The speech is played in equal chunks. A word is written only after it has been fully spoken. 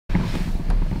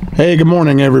Hey, good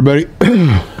morning everybody.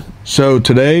 So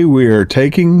today we are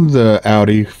taking the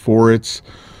Audi for its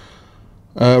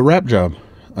wrap job.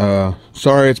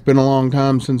 Sorry it's been a long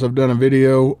time since I've done a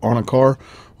video on a car.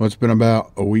 Well, it's been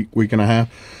about a week and a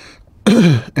half.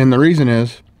 And the reason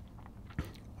is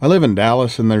I live in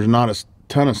Dallas and there's not a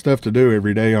ton of stuff to do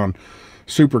every day on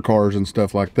supercars and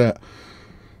stuff like that.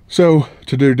 So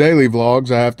to do daily vlogs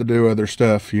I have to do other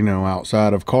stuff, you know,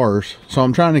 outside of cars. So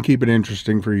I'm trying to keep it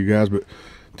interesting for you guys, but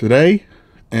today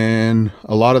and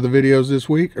a lot of the videos this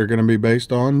week are going to be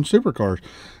based on supercars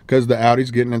because the Audi's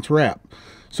getting its wrap.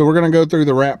 So we're going to go through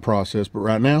the wrap process, but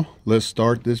right now let's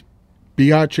start this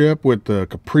biatch up with the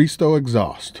Capristo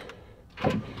exhaust.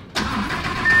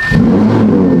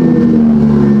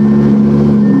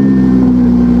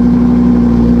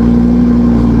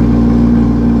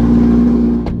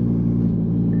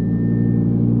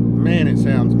 Man, it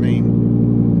sounds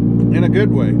mean in a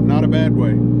good way, not a bad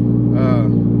way.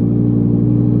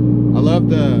 I love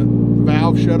the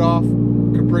valve shut off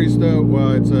Capristo.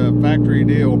 Well, it's a factory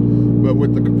deal, but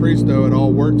with the Capristo it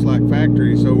all works like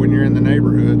factory. So when you're in the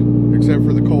neighborhood, except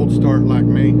for the cold start like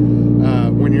me,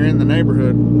 when you're in the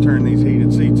neighborhood, turn these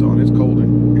heated seats on, it's cold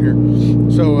in here.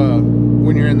 So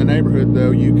when you're in the neighborhood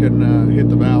though, you can hit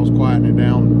the valves, quieten it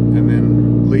down, and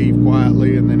then leave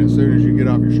quietly, and then as soon as you get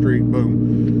off your street,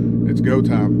 boom, it's go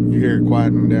time. You hear it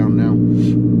quieting down now.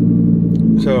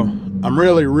 So I'm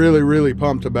really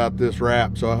pumped about this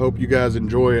wrap, so I hope you guys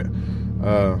enjoy it.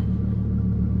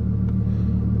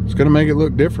 It's gonna make it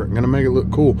look different, gonna make it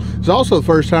look cool. It's also the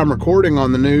first time recording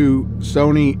on the new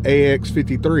Sony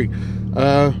AX53.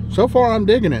 So far I'm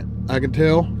digging it. I can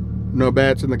tell no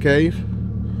bats in the cave.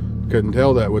 Couldn't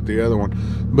tell that with the other one,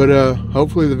 but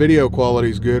hopefully the video quality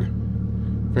is good.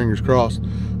 Fingers crossed.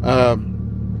 Other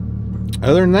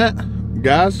than that,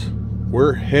 guys,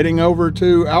 we're heading over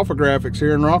to Alpha Graphics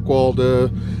here in Rockwall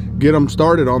to get them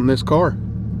started on this car.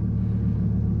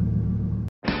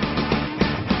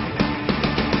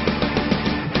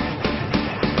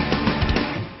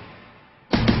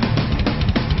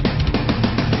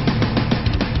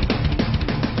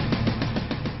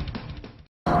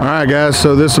 All right, guys,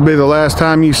 so this will be the last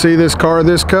time you see this car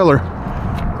this color.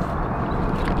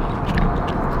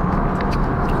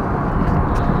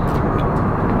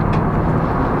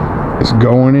 It's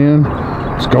going in,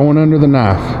 it's going under the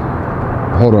knife.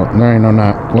 Hold on, there ain't no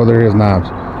knife. Well, there is knives.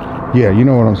 Yeah, you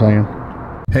know what I'm saying.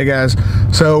 Hey guys,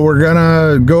 so we're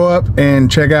gonna go up and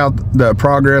check out the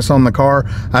progress on the car.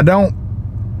 I don't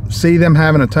see them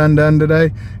having a ton done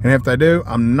today, and if they do,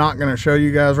 I'm not gonna show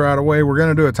you guys right away. We're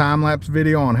gonna do a time-lapse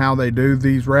video on how they do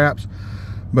these wraps,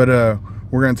 but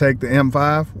we're gonna take the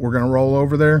M5, we're gonna roll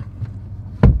over there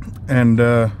and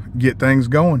get things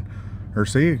going, or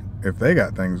see if they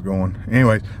got things going.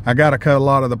 Anyways, I gotta cut a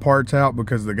lot of the parts out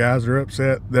because the guys are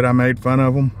upset that I made fun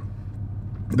of them.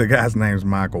 The guy's name's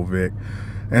Michael Vick,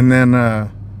 and then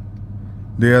the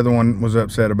other one was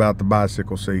upset about the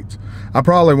bicycle seats. I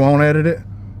probably won't edit it,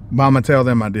 but I'm gonna tell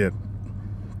them I did.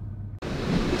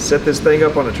 Set this thing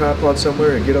up on a tripod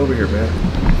somewhere and get over here,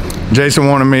 man. Jason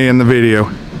wanted me in the video.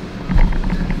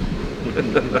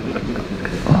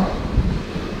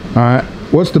 All right,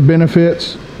 what's the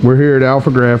benefits? We're here at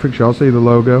Alpha Graphics. Y'all see the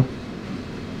logo.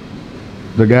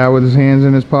 The guy with his hands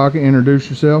in his pocket. Introduce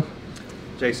yourself.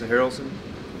 Jason Harrelson.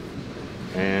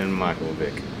 And Michael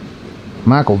Vick.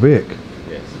 Michael Vick?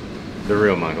 Yes. The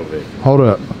real Michael Vick. Hold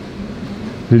up.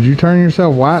 Did you turn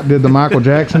yourself white? Did the Michael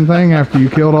Jackson thing after you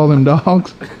killed all them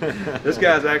dogs? This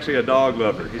guy's actually a dog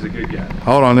lover. He's a good guy.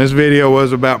 Hold on. This video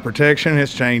was about protection.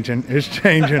 It's changing. It's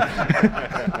changing.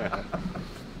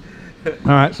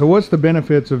 All right, so what's the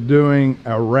benefits of doing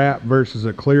a wrap versus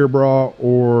a clear bra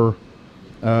or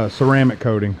ceramic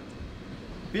coating?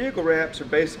 Vehicle wraps are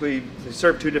basically, they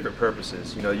serve two different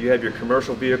purposes. You know, you have your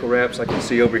commercial vehicle wraps like you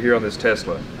see over here on this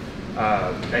Tesla.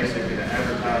 Basically to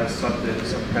advertise something,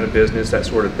 some kind of business, that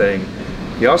sort of thing.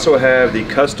 You also have the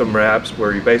custom wraps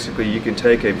where you can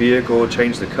take a vehicle,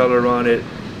 change the color on it,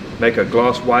 make a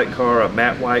gloss white car, a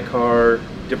matte white car,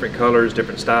 different colors,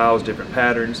 different styles, different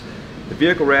patterns. The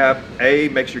vehicle wrap,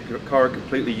 makes your car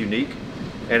completely unique,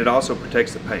 and it also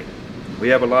protects the paint. We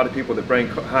have a lot of people that bring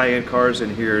high-end cars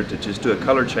in here to just do a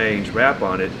color change wrap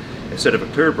on it instead of a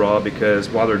clear bra, because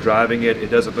while they're driving it, it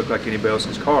doesn't look like anybody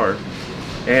else's car,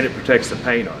 and it protects the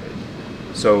paint on it.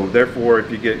 So therefore,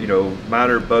 if you get, you know,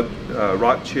 minor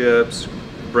rock chips,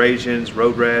 abrasions,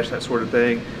 road rash, that sort of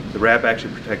thing, the wrap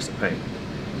actually protects the paint.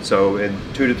 So in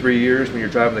 2 to 3 years, when you're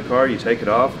driving the car, you take it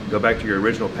off, go back to your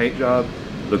original paint job,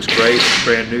 looks great, it's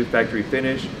brand new, factory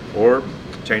finish, or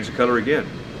change the color again,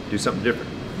 do something different.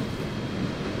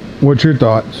 What's your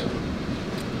thoughts?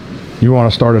 You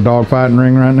want to start a dog fighting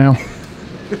ring right now?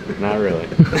 Not really.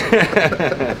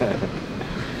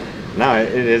 No,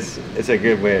 it's a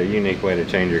good way, a unique way to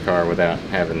change your car without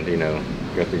having, you know,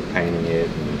 go through painting it.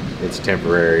 And it's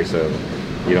temporary, so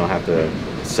you don't have to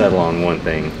settle on one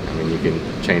thing. I mean, you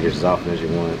can change it as often as you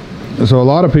want. So a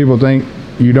lot of people think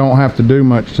you don't have to do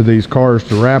much to these cars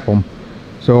to wrap them.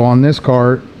 So on this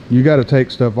car, you got to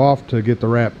take stuff off to get the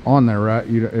wrap on there, right?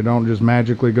 It don't just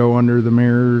magically go under the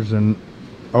mirrors and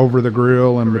over the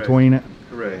grill and Correct. between it.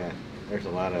 Correct. Yeah, there's a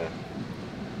lot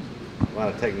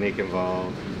of technique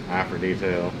involved, eye for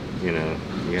detail. You know,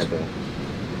 you have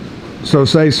to. So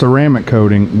say ceramic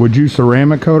coating, would you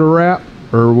ceramic coat a wrap,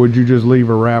 or would you just leave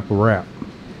a wrap a wrap?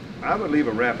 I would leave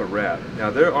a wrap a wrap. Now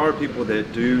there are people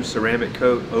that do ceramic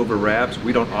coat over wraps.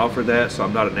 We don't offer that, so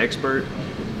I'm not an expert,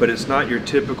 but it's not your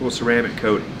typical ceramic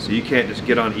coating. So you can't just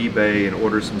get on eBay and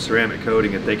order some ceramic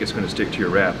coating and think it's going to stick to your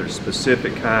wrap. There's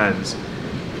specific kinds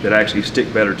that actually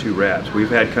stick better to wraps. We've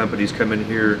had companies come in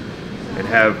here and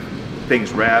have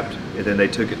things wrapped, and then they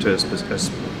took it to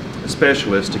a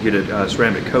specialist to get it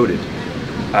ceramic coated.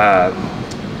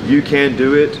 You can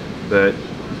do it, but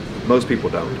most people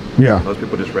don't. Yeah. Most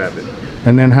people just wrap it.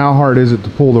 And then how hard is it to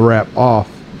pull the wrap off?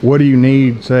 What do you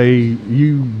need? Say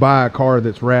you buy a car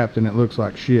that's wrapped and it looks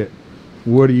like shit.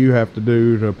 What do you have to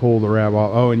do to pull the wrap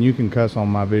off? Oh, and you can cuss on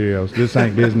my videos. This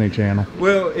ain't Disney Channel.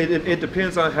 Well, it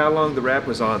depends on how long the wrap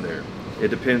was on there. It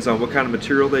depends on what kind of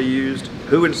material they used,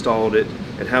 who installed it,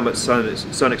 and how much sun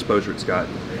exposure it's got.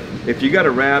 If you got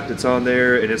a wrap that's on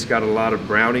there and it's got a lot of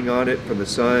browning on it from the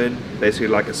sun, basically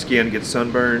like a skin gets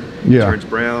sunburned, Yeah. it turns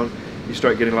brown, you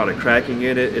start getting a lot of cracking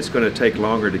in it, it's going to take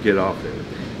longer to get off there.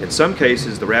 In some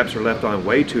cases, the wraps are left on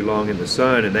way too long in the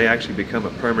sun and they actually become a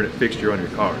permanent fixture on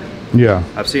your car. Yeah.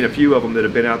 I've seen a few of them that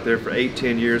have been out there for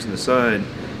 8-10 years in the sun,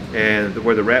 and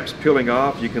where the wrap's peeling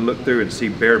off, you can look through and see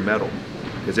bare metal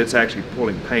because it's actually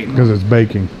pulling paint. Because it's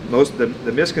baking. Most the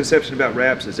misconception about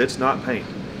wraps is it's not paint.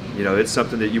 You know, it's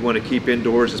something that you want to keep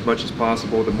indoors as much as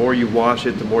possible. The more you wash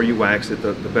it, the more you wax it,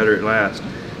 the better it lasts.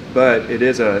 But it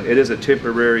is a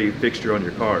temporary fixture on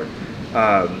your car.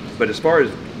 But as far as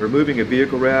removing a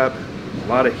vehicle wrap, a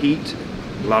lot of heat,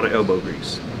 a lot of elbow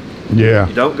grease. Yeah.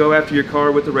 You don't go after your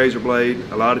car with a razor blade.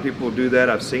 A lot of people do that.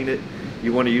 I've seen it.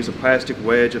 You want to use a plastic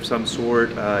wedge of some sort.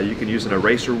 You can use an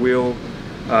eraser wheel,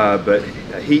 but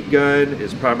a heat gun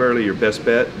is primarily your best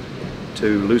bet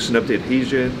to loosen up the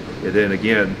adhesion. And then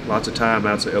again, lots of time,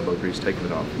 lots of elbow grease taking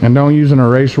it off. And don't use an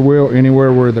eraser wheel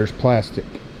anywhere where there's plastic.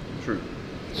 True.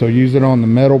 So use it on the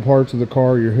metal parts of the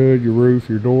car, your hood, your roof,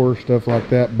 your door, stuff like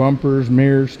that. Bumpers,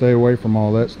 mirrors, stay away from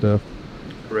all that stuff.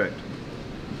 Correct.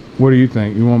 What do you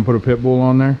think? You want to put a pit bull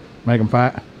on there? Make them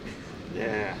fight?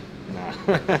 Yeah,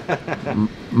 no.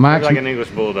 Mike's, Like an English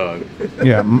bulldog.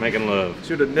 yeah, Making love.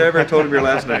 Should have never told him your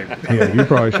last name. yeah, you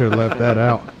probably should have left that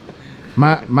out.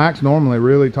 Mike's normally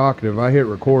really talkative. I hit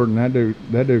record and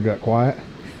that dude got quiet.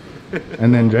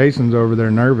 And then Jason's over there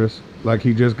nervous, like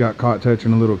he just got caught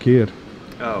touching a little kid.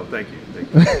 Oh, thank you.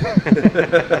 Thank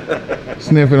you.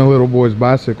 Sniffing a little boy's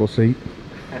bicycle seat.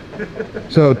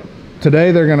 So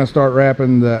today they're going to start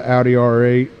wrapping the Audi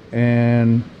R8,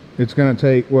 and it's going to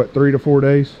take, what, 3 to 4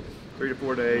 days? 3 to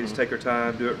 4 days. Take our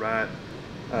time. Do it right.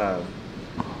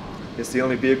 It's the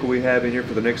only vehicle we have in here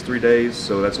for the next 3 days,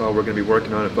 so that's all we're going to be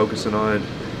working on and focusing on.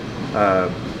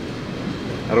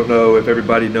 I don't know if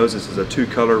everybody knows this is a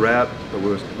 2-color wrap, but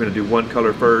we're going to do 1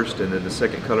 color first and then the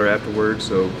 2nd color afterwards.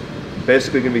 So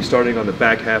basically going to be starting on the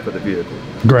back half of the vehicle.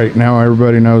 Great. Now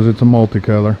everybody knows it's a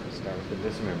multicolor. Start with the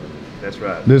dismemberment. That's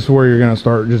right. This is where you're going to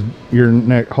start just your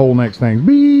whole next thing.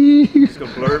 Beep. It's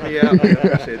going to blur me out. I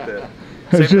appreciate that. Same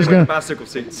It's thing just with gonna- the bicycle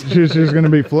seats. It's just going to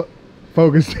be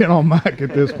focused in on Mike at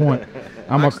this point.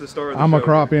 Mike's the star of the I'm going show.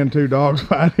 to crop in 2 dogs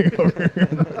fighting over here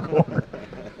in the corner.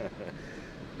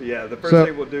 Yeah, the first So-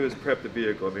 thing we'll do is prep the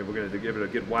vehicle. I mean, we're going to give it a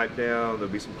good wipe down.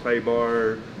 There'll be some clay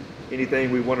bar. Anything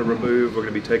we want to remove, we're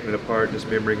going to be taking it apart,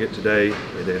 dismembering it today,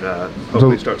 and then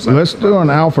hopefully start signing Let's some do up. an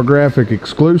Alpha Graphic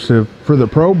exclusive for the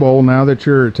Pro Bowl. Now that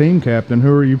you're a team captain,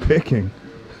 who are you picking?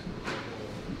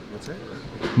 What's that?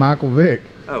 Michael Vick.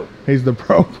 Oh, He's the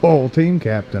Pro Bowl team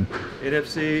captain.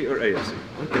 NFC or AFC?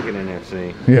 I'm thinking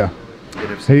NFC. Yeah,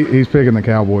 NFC. he's picking the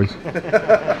Cowboys.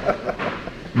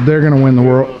 They're going to win the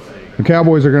world. The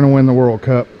Cowboys are going to win the World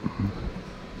Cup.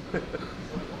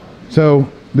 So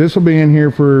this will be in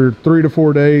here for 3 to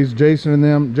 4 days. Jason and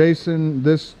them. Jason,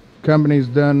 this company's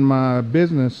done my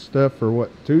business stuff for what,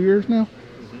 2 years now?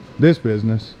 This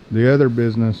business. The other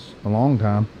business, a long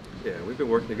time. Yeah, we've been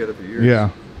working together for years.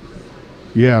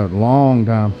 Yeah, long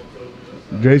time.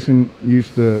 Jason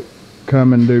used to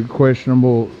come and do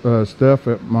questionable stuff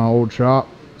at my old shop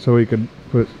so he could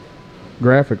put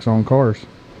graphics on cars.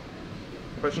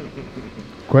 Questionable.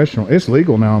 Questionable. It's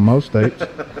legal now in most states.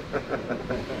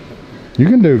 You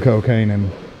can do cocaine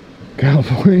in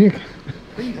California.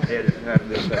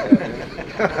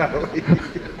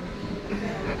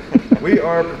 We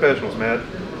are professionals, Matt.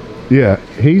 Yeah,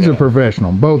 he's a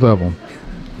professional, both of them.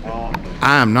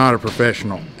 I am not a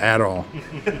professional at all.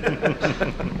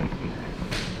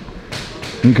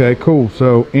 Okay, cool.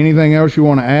 So anything else you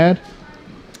want to add?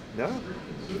 No.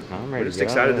 I'm We're ready just to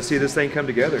get excited on to see this thing come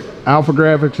together. Alpha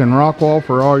Graphics and Rockwall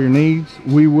for all your needs.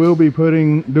 We will be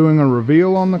doing a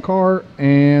reveal on the car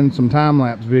and some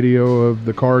time-lapse video of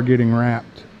the car getting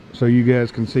wrapped, so you guys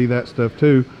can see that stuff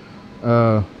too.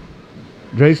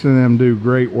 Jason and them do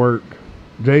great work.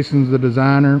 Jason's the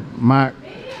designer. Mike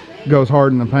goes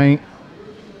hard in the paint,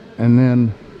 and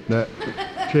then that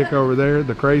chick over there,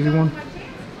 the crazy one,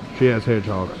 she has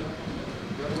hedgehogs.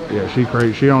 Yeah, she's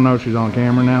crazy. She don't know she's on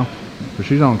camera now, but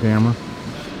she's on camera.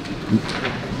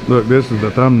 Look, this is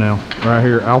the thumbnail right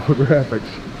here. Alpha Graphics.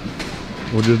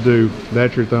 We'll just do,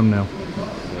 that's your thumbnail.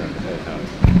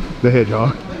 The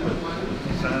hedgehog.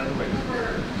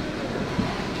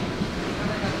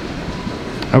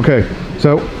 Okay,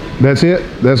 so that's it.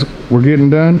 We're getting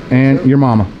done, and your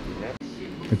mama.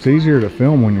 It's easier to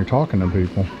film when you're talking to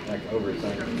people. Like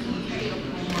overthinking.